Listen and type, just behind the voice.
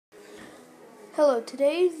Hello,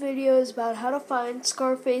 today's video is about how to find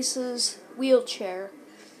Scarface's wheelchair.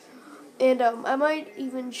 And I might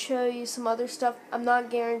even show you some other stuff. I'm not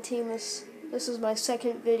guaranteeing this. This is my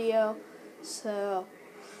second video. So,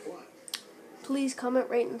 please comment,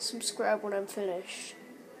 rate, and subscribe when I'm finished.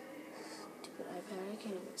 Stupid iPad, I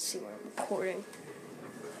can't even see what I'm recording.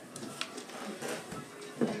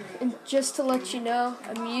 And just to let you know,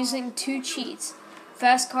 I'm using two cheats.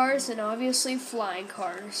 Fast cars and obviously flying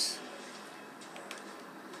cars.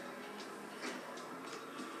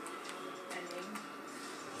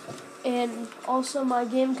 And also my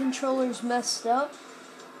game controller's messed up.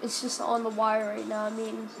 It's just on the wire right now. I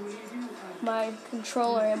mean, my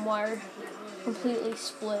controller and wire completely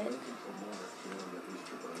split.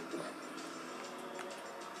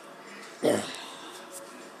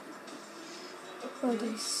 Oh,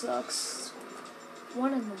 this sucks.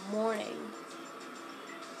 1 in the morning.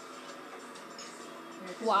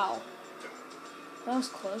 Wow. That was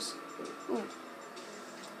close. Ooh.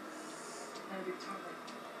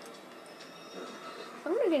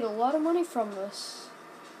 I'm gonna get a lot of money from this.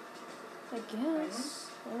 I guess.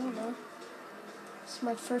 I don't know. It's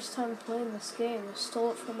my first time playing this game. I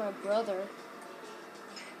stole it from my brother.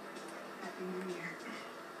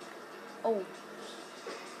 Oh.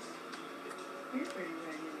 I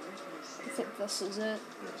think this is it.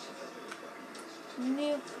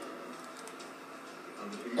 Nope.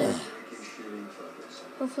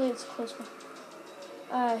 Hopefully it's close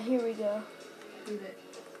by. Here we go.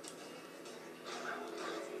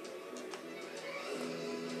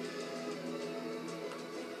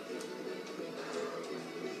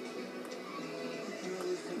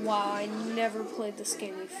 Wow, I never played this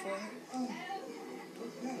game before.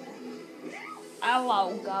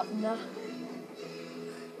 Hello, governor.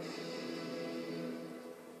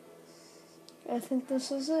 I think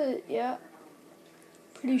this is it, yeah.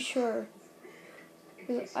 Pretty sure.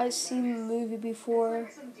 I've seen the movie before.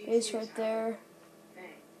 It's right there.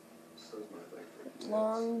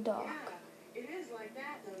 Long dock.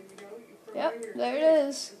 Yep, there it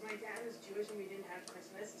is.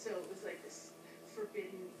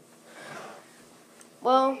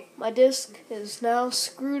 Well, my disc is now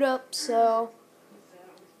screwed up, so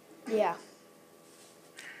yeah.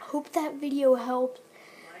 Hope that video helped.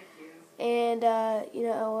 And you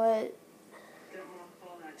know what?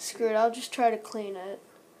 Screw it, I'll just try to clean it.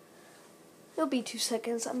 It'll be 2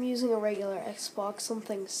 seconds. I'm using a regular Xbox. Some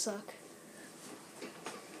things suck.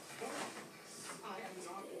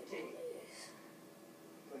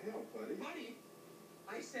 The hell, buddy? Buddy,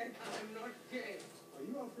 I said I'm not gay. Are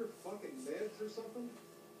you off your fucking meds or something?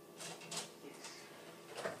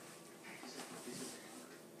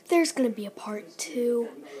 There's gonna be a part 2.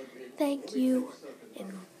 Thank you,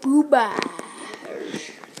 and boo-bye.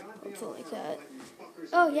 Something like that.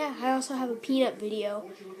 Oh yeah, I also have a peanut video.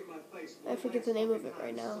 I forget the name of it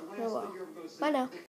right now. Oh well. Bye now.